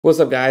What's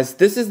up, guys?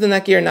 This is the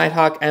NETGEAR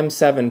Nighthawk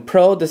M7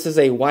 Pro. This is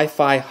a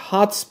Wi-Fi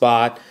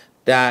hotspot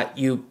that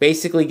you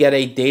basically get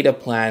a data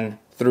plan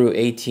through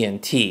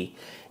at&t.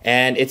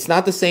 And it's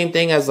not the same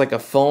thing as like a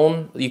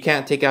phone. You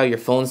can't take out your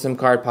phone SIM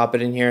card, pop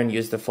it in here, and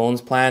use the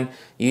phone's plan.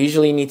 You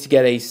usually need to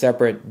get a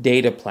separate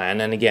data plan,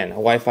 and again, a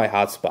Wi-Fi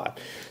hotspot.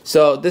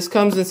 So this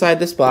comes inside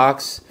this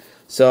box.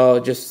 So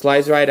it just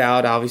slides right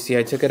out. Obviously,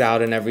 I took it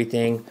out and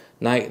everything.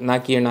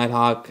 NETGEAR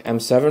Nighthawk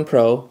M7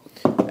 Pro.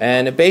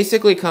 And it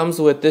basically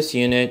comes with this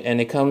unit, and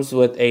it comes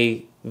with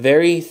a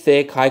very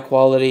thick, high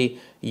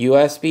quality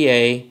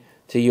USB-A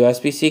to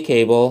USB-C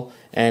cable,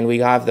 and we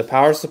have the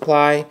power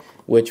supply,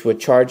 which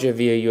would charge it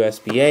via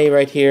USB-A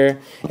right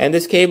here. And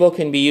this cable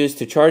can be used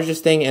to charge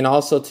this thing and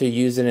also to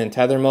use it in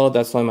tether mode.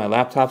 That's why my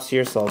laptop's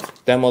here, so I'll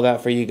demo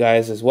that for you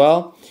guys as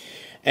well.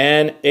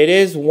 And it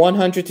is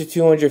 100 to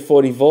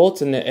 240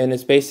 volts, and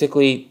it's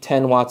basically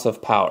 10 watts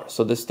of power.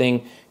 So this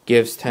thing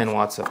gives 10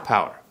 watts of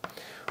power.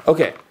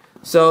 Okay.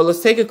 So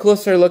let's take a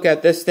closer look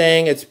at this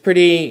thing. It's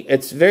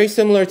very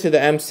similar to the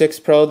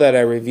M6 Pro that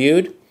I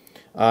reviewed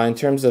in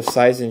terms of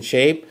size and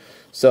shape.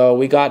 So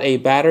we got a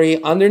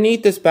battery.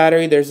 Underneath this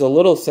battery, there's a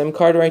little SIM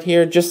card right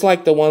here, just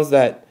like the ones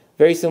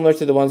very similar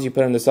to the ones you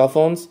put in the cell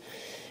phones.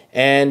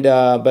 And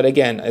but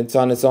again, it's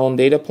on its own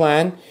data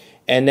plan.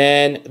 And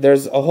then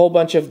there's a whole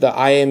bunch of the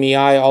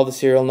IMEI, all the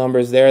serial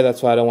numbers there.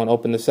 That's why I don't want to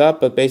open this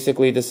up. But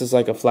basically, this is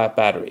like a flat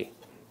battery.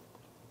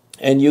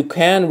 And you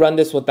can run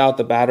this without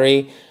the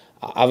battery,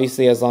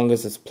 obviously, as long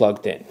as it's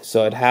plugged in.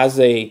 So it has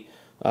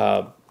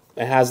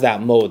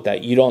that mode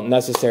that you don't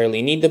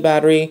necessarily need the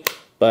battery,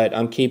 but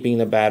I'm keeping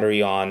the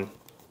battery on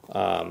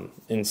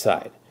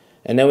inside.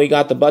 And then we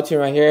got the button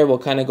right here. We'll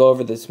kind of go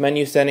over this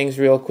menu settings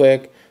real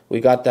quick. We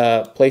got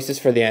the places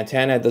for the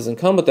antenna. It doesn't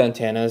come with the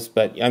antennas,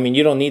 but I mean,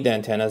 you don't need the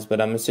antennas,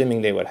 but I'm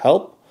assuming they would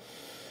help.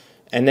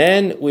 And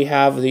then we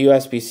have the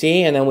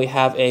USB-C, and then we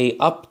have a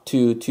up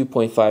to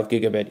 2.5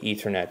 gigabit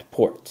Ethernet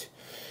port.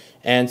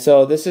 And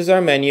so this is our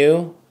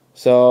menu.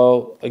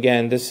 So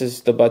again, this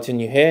is the button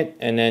you hit,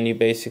 and then you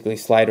basically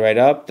slide right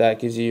up. That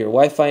gives you your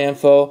Wi-Fi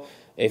info.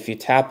 If you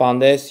tap on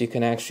this, you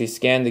can actually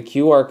scan the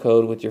QR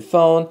code with your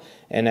phone,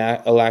 and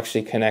it'll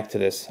actually connect to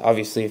this,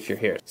 obviously, if you're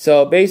here.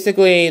 So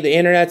basically, the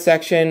internet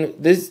section,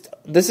 this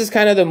is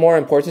kind of the more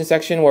important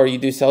section where you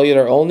do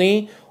cellular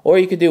only, or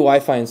you could do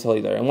Wi-Fi and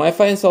cellular. And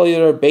Wi-Fi and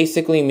cellular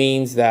basically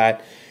means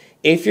that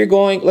if you're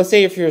going, let's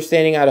say if you're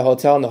staying at a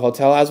hotel and the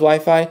hotel has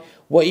Wi-Fi,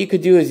 what you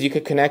could do is you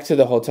could connect to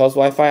the hotel's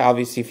Wi-Fi.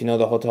 Obviously, if you know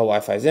the hotel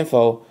Wi-Fi's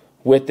info,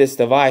 with this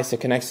device, it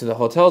connects to the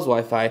hotel's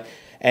Wi-Fi.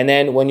 And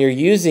then when you're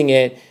using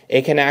it,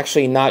 it can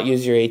actually not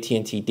use your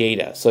at&t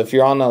data. So if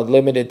you're on a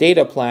limited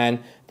data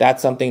plan,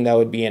 that's something that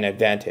would be an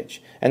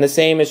advantage. And the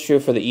same is true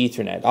for the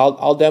Ethernet.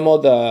 I'll demo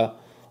the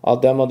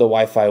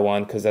Wi-Fi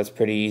one because that's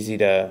pretty easy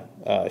to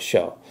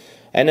show.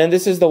 And then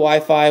this is the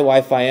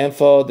Wi-Fi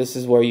info. This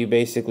is where you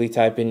basically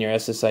type in your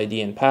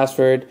SSID and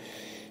password.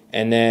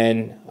 And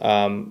then,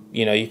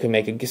 you can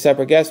make a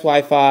separate guest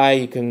Wi-Fi.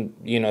 You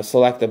can,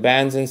 select the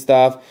bands and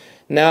stuff.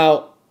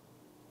 Now,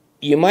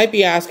 you might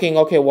be asking,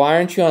 okay, why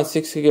aren't you on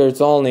 6 gigahertz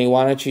only?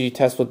 Why don't you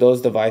test with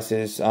those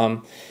devices?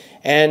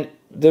 And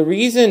the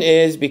reason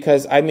is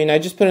because, I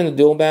just put in the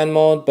dual band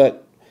mode,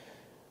 but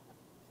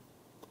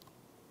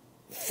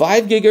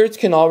 5 gigahertz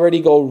can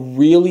already go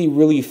really,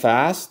 really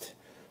fast.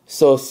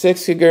 So 6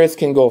 gigahertz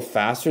can go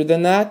faster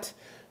than that,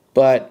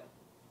 but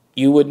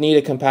you would need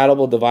a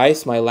compatible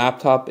device. My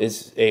laptop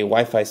is a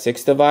Wi-Fi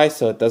 6 device,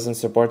 so it doesn't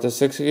support the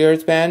 6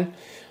 gigahertz band.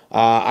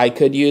 I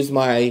could use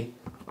my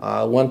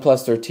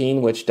OnePlus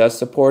 13, which does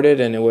support it,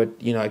 and it would,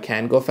 it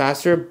can go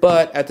faster.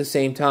 But at the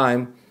same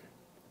time,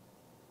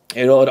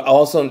 it would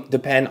also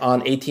depend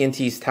on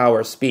at&t's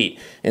tower speed.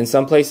 In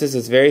some places,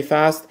 it's very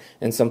fast.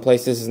 In some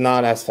places, it's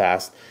not as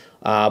fast.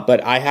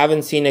 But I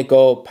haven't seen it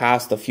go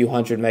past a few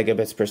hundred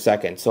megabits per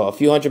second. So a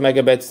few hundred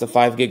megabits, the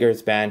 5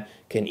 gigahertz band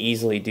can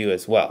easily do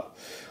as well.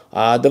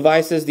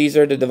 Devices, these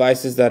are the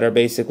devices that are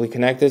basically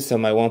connected. So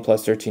my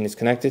OnePlus 13 is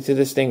connected to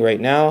this thing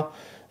right now.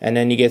 And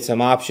then you get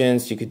some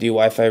options. You could do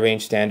Wi-Fi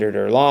range standard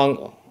or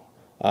long,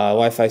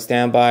 Wi-Fi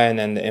standby, and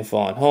then the info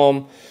on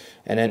home.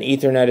 And then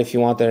Ethernet if you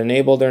want that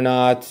enabled or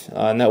not.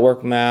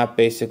 Network map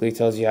basically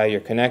tells you how you're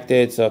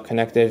connected. So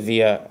connected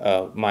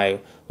via my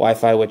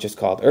Wi-Fi, which is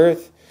called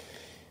Earth.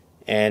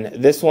 And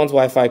this one's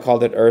Wi-Fi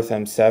called it Earth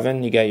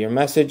M7. You get your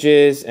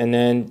messages, and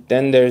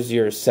then there's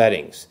your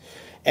settings.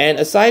 And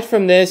aside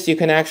from this, you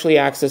can actually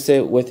access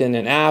it within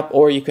an app,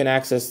 or you can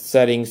access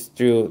settings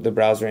through the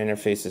browser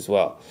interface as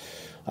well.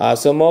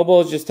 So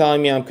mobile is just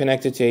telling me I'm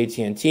connected to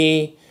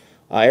at&t.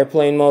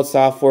 Airplane mode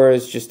software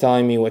is just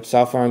telling me which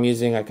software I'm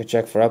using. I could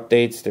check for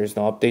updates. There's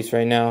no updates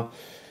right now.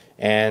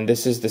 And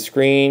this is the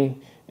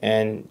screen.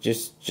 And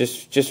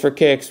just for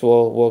kicks,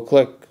 we'll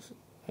click.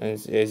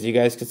 As you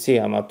guys can see,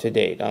 I'm up to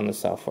date on the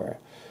software.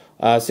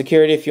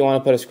 Security if you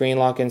want to put a screen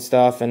lock and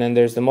stuff. And then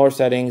there's the more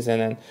settings,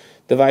 and then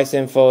device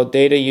info.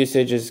 Data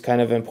usage is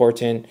kind of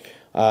important.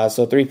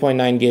 So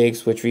 3.9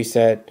 gigs, which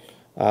reset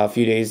a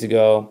few days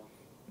ago.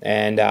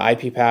 And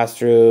IP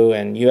pass-through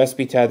and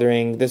USB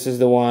tethering. This is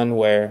the one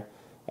where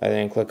I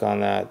didn't click on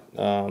that.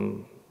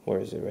 where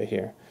is it? Right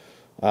here.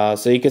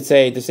 So you could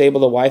say disable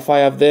the Wi-Fi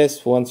of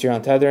this once you're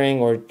on tethering,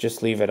 or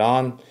just leave it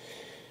on.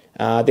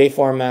 Day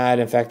format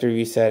and factory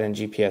reset and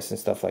GPS and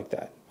stuff like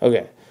that.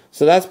 Okay,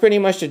 so that's pretty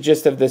much the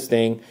gist of this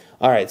thing.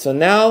 All right, so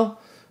now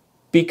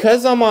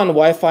because I'm on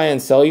Wi-Fi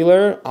and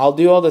cellular, I'll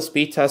do all the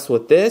speed tests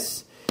with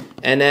this,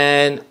 and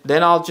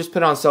then I'll just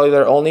put on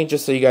cellular only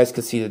just so you guys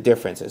can see the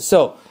differences.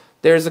 So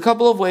there's a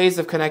couple of ways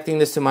of connecting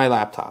this to my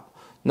laptop.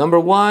 Number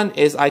one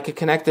is I could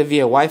connect it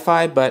via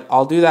Wi-Fi, but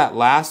I'll do that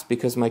last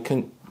because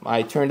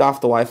I turned off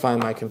the Wi-Fi on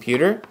my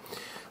computer.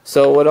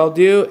 So what I'll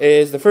do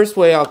is the first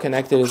way I'll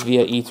connect it is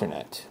via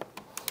Ethernet.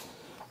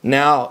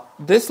 Now,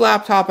 this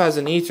laptop has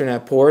an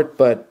Ethernet port,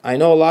 but I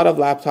know a lot of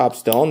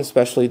laptops don't,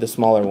 especially the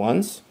smaller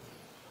ones.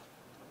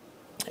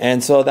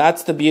 And so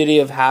that's the beauty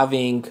of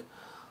having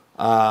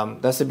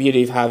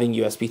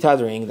USB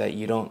tethering, that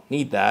you don't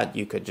need that.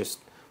 You could just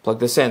plug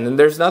this in, and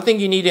there's nothing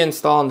you need to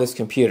install on this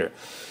computer.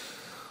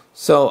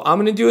 So I'm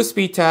going to do a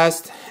speed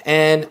test,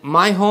 and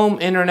my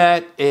home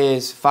internet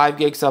is 5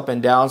 gigs up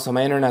and down, so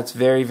my internet's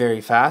very,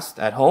 very fast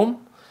at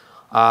home.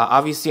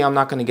 Obviously, I'm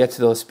not going to get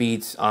to those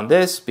speeds on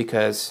this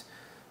because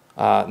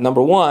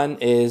number one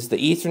is the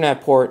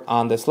Ethernet port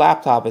on this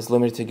laptop is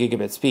limited to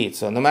gigabit speed.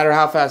 So no matter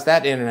how fast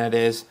that internet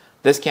is,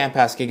 this can't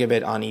pass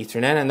gigabit on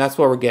Ethernet, and that's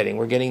what we're getting.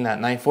 We're getting that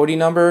 940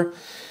 number,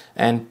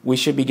 and we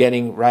should be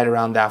getting right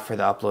around that for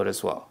the upload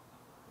as well.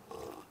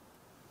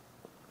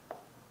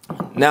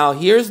 Now,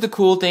 here's the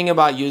cool thing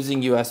about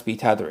using USB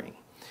tethering.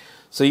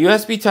 So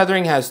USB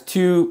tethering has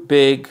two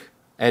big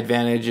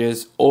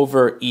advantages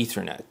over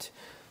Ethernet.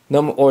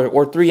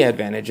 Or three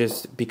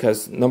advantages,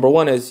 because number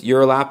one is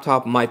your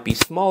laptop might be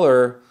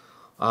smaller.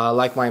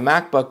 Like my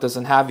MacBook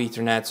doesn't have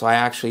Ethernet, so I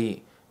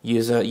actually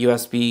use a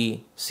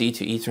USB-C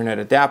to Ethernet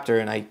adapter,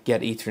 and I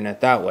get Ethernet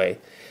that way.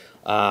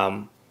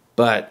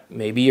 But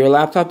maybe your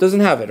laptop doesn't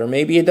have it, or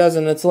maybe it does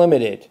and it's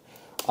limited.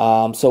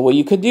 So what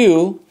you could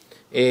do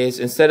is,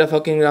 instead of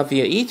hooking it up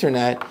via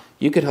Ethernet,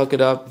 you could hook it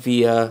up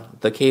via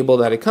the cable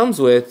that it comes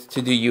with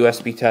to do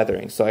USB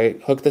tethering. So I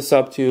hook this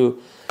up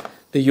to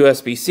the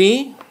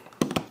USB-C,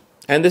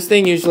 and this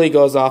thing usually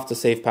goes off to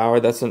save power.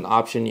 That's an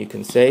option you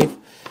can save.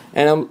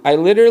 And I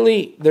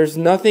literally, there's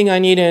nothing I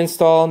need to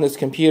install on this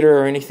computer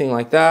or anything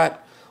like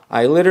that.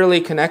 I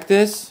literally connect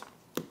this,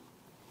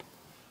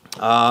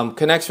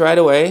 connects right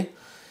away,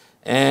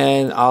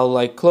 and I'll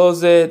like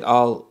close it,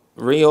 I'll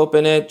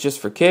reopen it just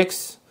for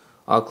kicks,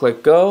 I'll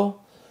click go,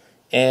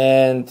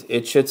 and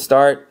it should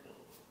start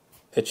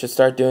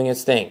doing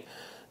its thing.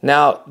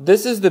 Now,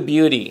 this is the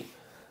beauty.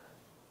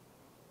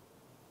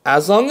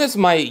 As long as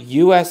my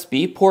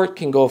USB port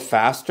can go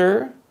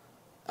faster,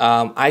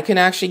 I can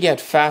actually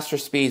get faster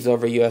speeds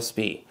over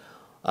USB.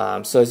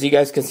 So as you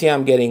guys can see,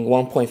 I'm getting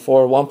 1.4,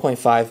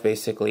 1.5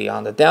 basically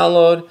on the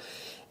download,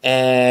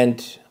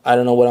 and I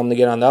don't know what I'm going to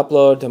get on the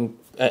upload.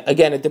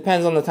 Again, it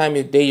depends on the time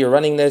of day you're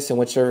running this and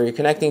which server you're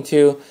connecting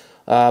to,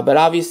 but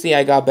obviously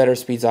I got better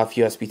speeds off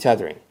USB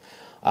tethering.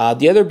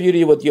 The other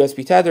beauty with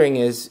USB tethering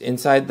is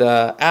inside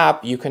the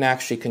app you can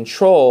actually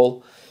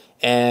control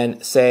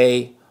and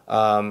say,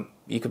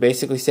 you could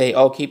basically say,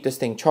 oh, keep this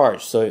thing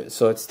charged.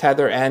 So it's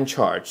tether and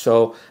charge.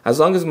 So as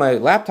long as my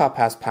laptop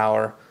has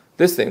power,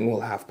 this thing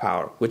will have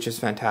power, which is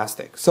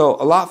fantastic. So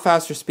a lot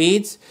faster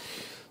speeds.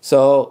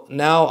 So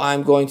now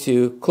I'm going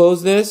to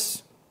close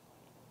this,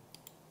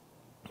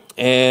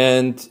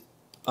 and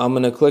I'm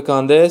going to click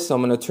on this.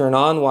 I'm going to turn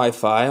on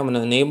Wi-Fi. I'm going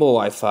to enable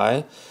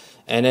Wi-Fi.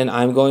 And then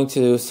I'm going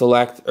to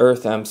select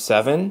Earth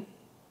M7,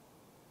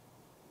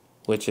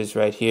 which is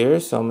right here.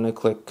 So I'm going to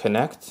click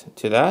connect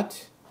to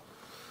that.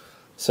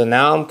 So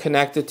now I'm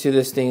connected to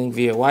this thing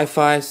via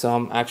Wi-Fi. So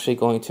I'm actually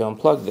going to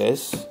unplug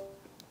this.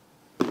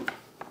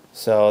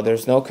 So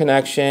there's no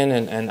connection,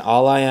 and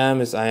all I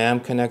am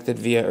connected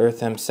via Earth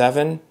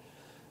M7.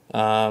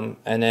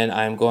 And then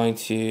I'm going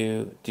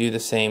to do the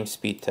same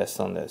speed test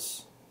on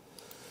this.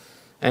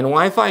 And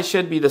Wi-Fi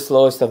should be the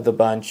slowest of the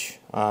bunch,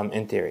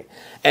 in theory.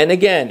 And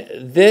again,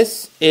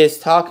 this is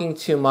talking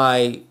to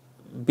my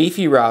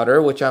beefy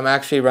router, which I'm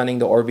actually running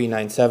the Orbi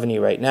 970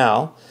 right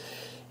now.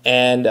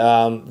 And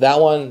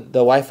that one, the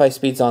Wi-Fi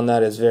speeds on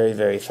that is very,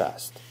 very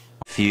fast.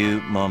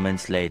 Few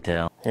moments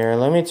later. Here,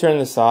 let me turn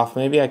this off.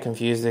 Maybe I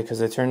confused it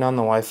because I turned on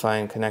the Wi-Fi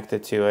and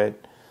connected to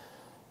it.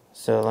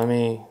 So let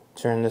me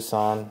turn this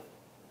on.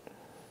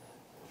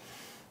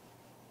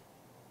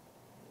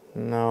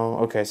 No,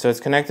 okay, so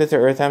it's connected to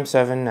Earth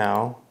M7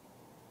 now.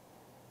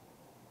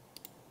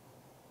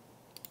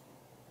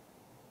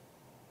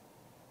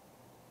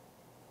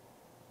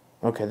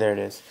 Okay, there it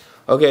is.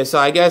 Okay, so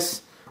I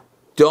guess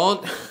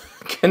don't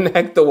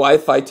connect the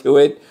Wi-Fi to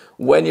it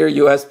when you're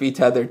USB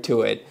tethered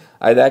to it.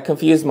 That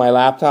confused my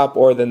laptop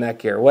or the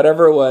NETGEAR.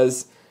 Whatever it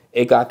was,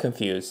 it got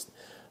confused.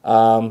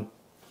 But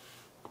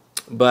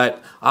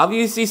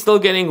obviously still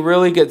getting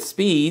really good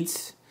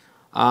speeds.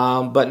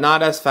 But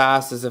not as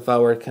fast as if I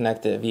were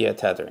connected via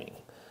tethering.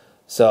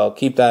 So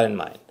keep that in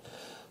mind.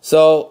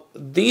 So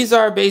these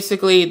are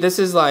basically, this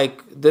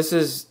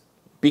is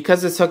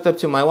because it's hooked up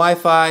to my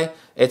Wi-Fi,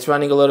 it's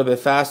running a little bit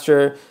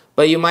faster.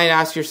 But you might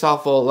ask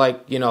yourself, well,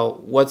 like, you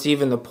know, what's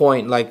even the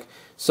point? Like,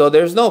 So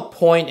there's no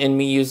point in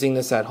me using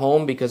this at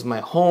home because my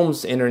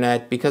home's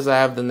internet, because I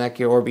have the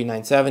NETGEAR Orbi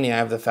 970, I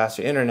have the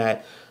faster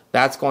internet.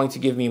 That's going to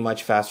give me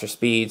much faster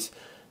speeds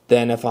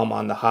than if I'm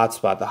on the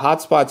hotspot. The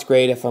hotspot's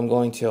great if I'm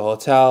going to a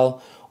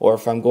hotel or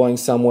if I'm going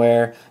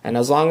somewhere, and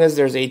as long as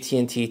there's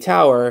at&t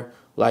tower,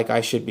 like,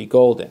 I should be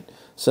golden.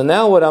 So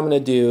now what I'm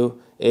going to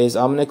do is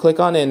I'm going to click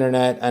on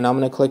internet and I'm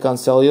going to click on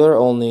cellular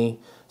only.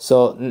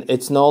 So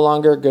it's no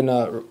longer going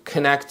to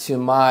connect to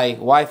my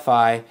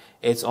Wi-Fi.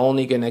 It's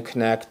only going to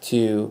connect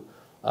to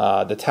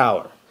the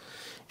tower.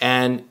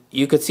 And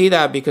you could see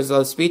that because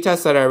the speed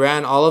tests that I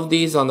ran, all of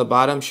these on the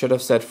bottom should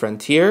have said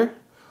Frontier,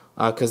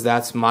 because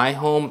that's my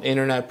home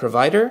internet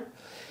provider.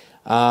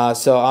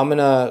 So I'm going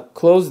to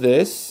close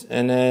this,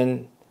 and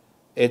then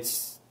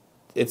it's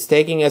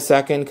taking a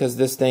second because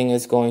this thing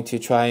is going to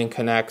try and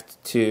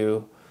connect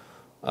to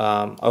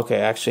okay,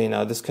 actually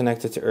no, this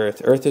connected to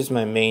Earth. Earth is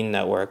my main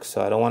network,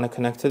 so I don't want to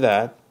connect to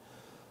that.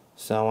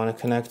 So I want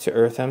to connect to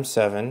Earth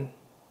M7.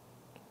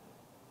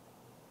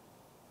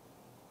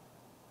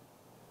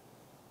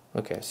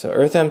 Okay, so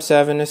Earth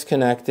M7 is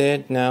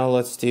connected. Now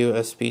let's do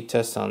a speed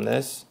test on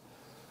this.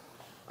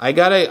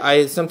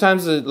 I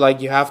sometimes, like,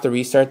 you have to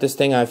restart this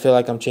thing. I feel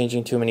like I'm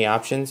changing too many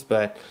options,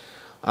 but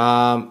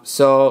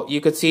so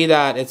you could see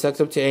that it's hooked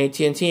up to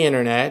at&t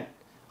internet.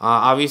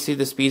 Obviously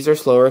the speeds are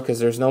slower because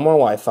there's no more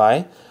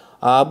Wi-Fi,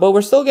 but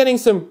we're still getting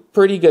some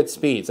pretty good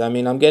speeds. I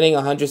mean, I'm getting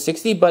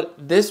 160, but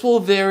this will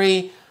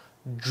vary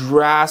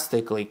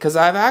drastically because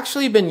I've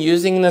actually been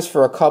using this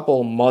for a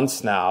couple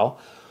months now,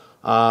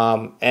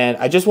 and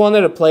I just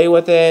wanted to play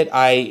with it.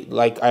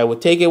 I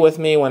would take it with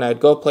me when I'd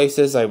go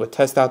places. I would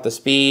test out the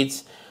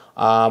speeds.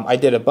 I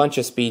did a bunch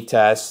of speed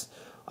tests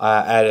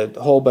at a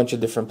whole bunch of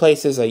different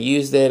places. I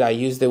used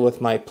it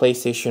with my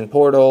PlayStation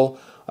Portal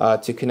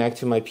to connect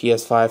to my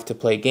PS5 to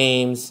play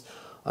games.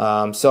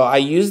 So I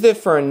used it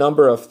for a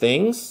number of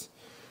things,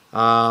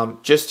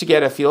 just to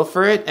get a feel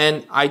for it.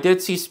 And I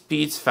did see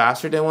speeds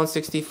faster than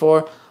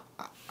 164.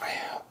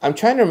 I'm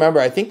trying to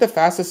remember. I think the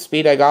fastest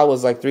speed I got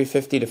was like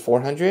 350 to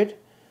 400.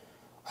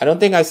 I don't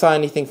think I saw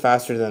anything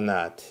faster than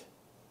that.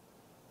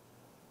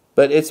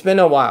 But it's been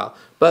a while.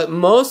 But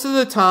most of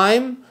the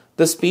time,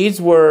 the speeds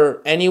were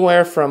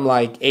anywhere from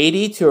like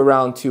 80 to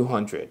around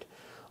 200.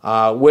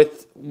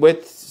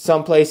 With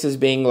some places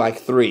being like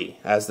 3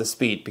 as the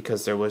speed,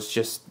 because there was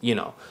just, you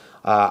know,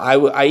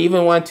 I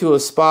even went to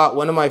a spot.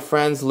 One of my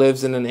friends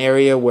lives in an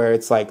area where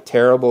it's like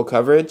terrible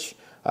coverage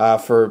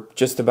for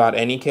just about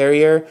any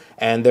carrier,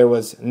 and there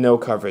was no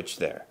coverage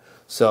there.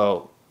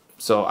 So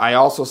I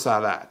also saw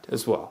that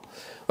as well.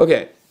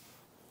 Okay,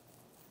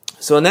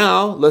 so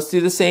now let's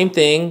do the same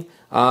thing.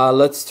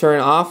 Let's turn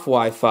off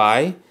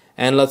Wi-Fi.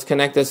 And let's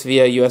connect this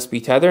via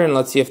USB tether, and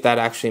let's see if that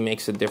actually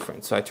makes a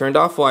difference. So I turned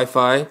off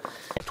Wi-Fi.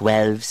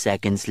 12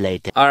 seconds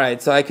later.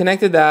 Alright, so I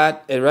connected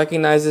that. It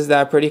recognizes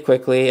that pretty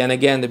quickly. And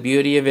again, the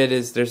beauty of it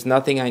is there's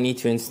nothing I need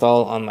to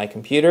install on my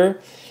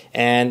computer.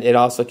 And it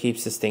also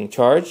keeps this thing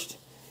charged.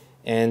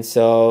 And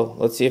so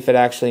let's see if it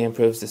actually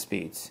improves the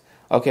speeds.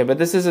 Okay, but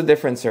this is a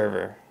different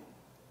server.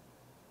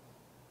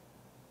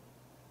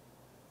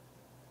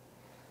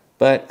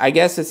 But I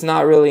guess it's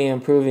not really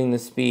improving the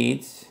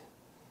speeds.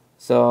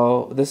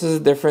 So this is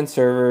a different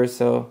server,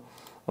 so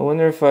I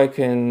wonder if I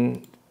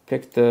can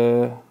pick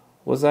the...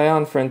 Was I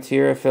on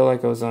Frontier? I feel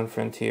like I was on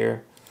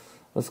Frontier.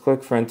 Let's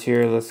click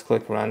Frontier, let's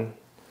click Run.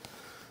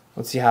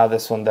 Let's see how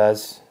this one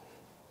does.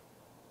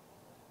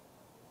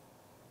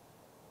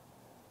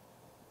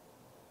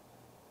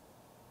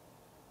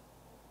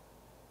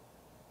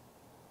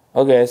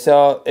 Okay,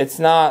 so it's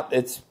not,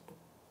 it's,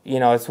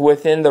 you know, it's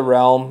within the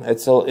realm.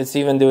 It's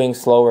even doing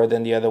slower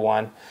than the other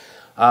one.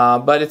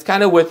 But it's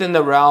kind of within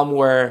the realm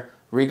where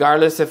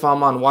regardless if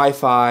I'm on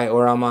Wi-Fi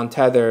or I'm on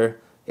tether,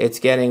 it's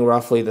getting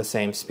roughly the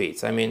same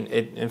speeds. I mean,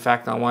 in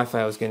fact, on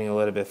Wi-Fi I was getting a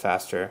little bit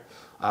faster.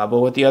 But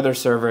with the other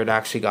server, it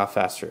actually got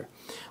faster.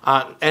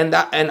 And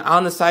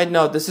on the side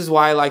note, this is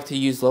why I like to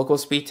use local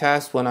speed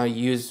test when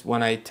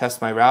I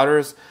test my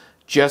routers,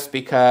 just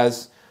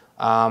because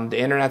the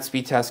internet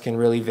speed test can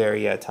really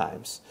vary at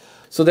times.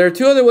 So there are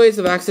 2 other ways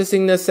of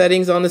accessing the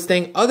settings on this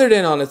thing other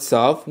than on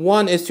itself.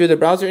 One is through the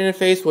browser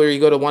interface, where you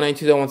go to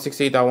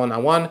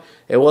 192.168.1.1.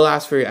 It will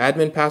ask for your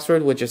admin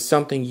password, which is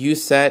something you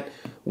set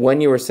when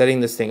you were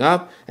setting this thing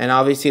up. And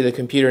obviously the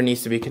computer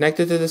needs to be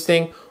connected to this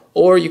thing.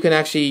 Or you can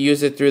actually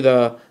use it through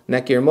the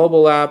NETGEAR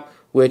Mobile App,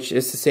 which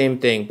is the same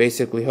thing.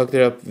 Basically hook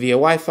it up via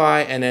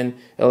Wi-Fi, and then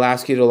it'll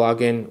ask you to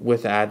log in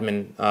with the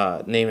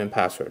admin name and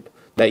password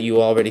that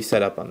you already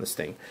set up on this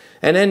thing.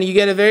 And then you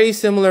get a very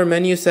similar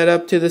menu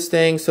setup to this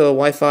thing. So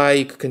Wi-Fi,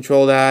 you could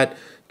control that.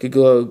 You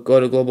could go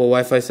to global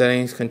Wi-Fi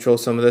settings, control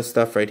some of this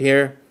stuff right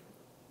here.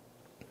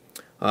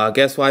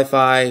 Guest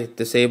Wi-Fi,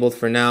 disabled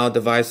for now.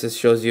 Devices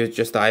shows you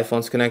just the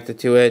iPhone's connected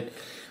to it.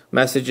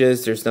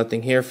 Messages, there's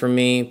nothing here for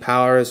me.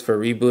 Power is for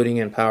rebooting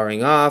and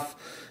powering off.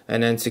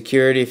 And then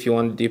security, if you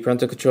want to do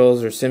parental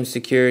controls or SIM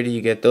security,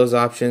 you get those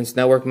options.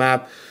 Network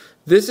map,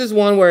 This is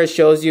one where it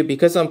shows you,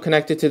 because I'm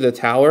connected to the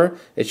tower,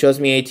 it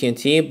shows me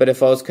at&t, but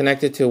if I was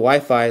connected to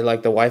Wi-Fi,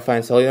 like the Wi-Fi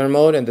and cellular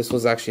mode, and this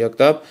was actually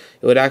hooked up,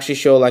 it would actually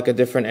show like a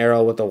different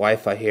arrow with the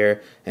Wi-Fi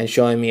here, and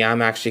showing me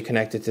I'm actually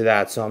connected to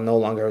that, so I'm no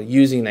longer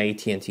using the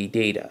at&t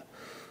data.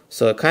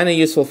 So kind of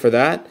useful for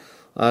that.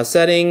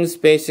 Settings,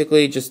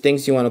 basically just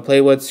things you want to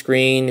play with.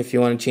 Screen, if you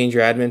want to change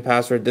your admin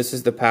password, this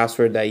is the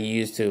password that you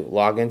use to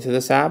log into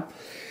this app.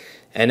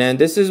 And then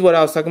this is what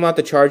I was talking about,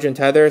 the charge and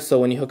tether. So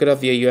when you hook it up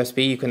via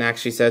USB, you can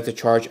actually set it to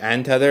charge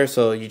and tether.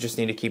 So you just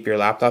need to keep your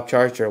laptop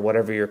charged or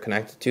whatever you're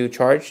connected to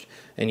charged,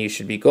 and you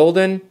should be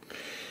golden.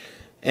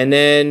 And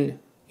then,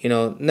 you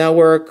know,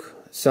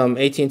 network, some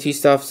at&t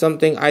stuff,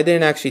 something. I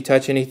didn't actually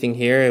touch anything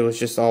here. It was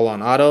just all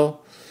on auto.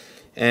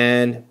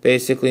 And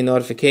basically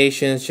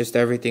notifications, just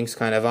everything's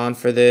kind of on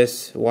for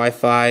this.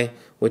 Wi-Fi,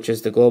 which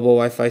is the global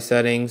Wi-Fi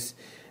settings.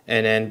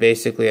 And then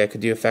basically I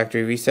could do a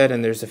factory reset,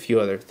 and there's a few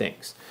other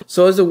things.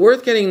 So is it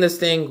worth getting this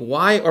thing?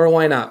 Why or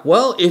why not?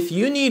 Well, if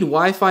you need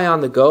Wi-Fi on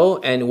the go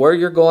and where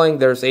you're going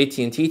there's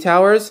at&t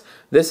towers,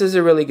 this is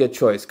a really good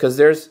choice, because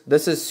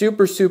this is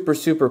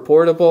super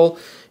portable.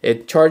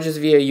 It charges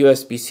via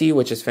USB-C,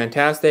 which is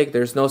fantastic.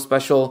 There's no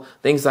special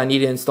things I need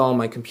to install on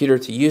my computer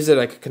to use it.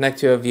 I could connect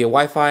to it via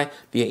Wi-Fi,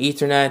 via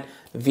Ethernet,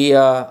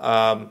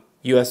 via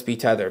USB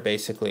tether,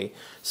 basically.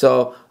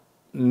 So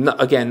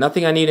again,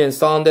 nothing I need to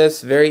install on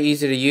this. Very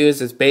easy to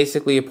use. It's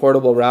basically a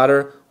portable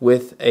router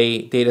with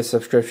a data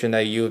subscription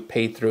that you would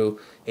pay through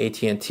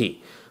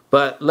at&t.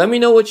 But let me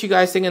know what you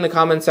guys think in the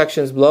comment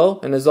sections below.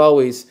 And as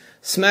always,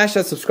 smash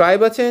that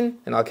subscribe button,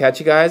 and I'll catch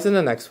you guys in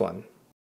the next one.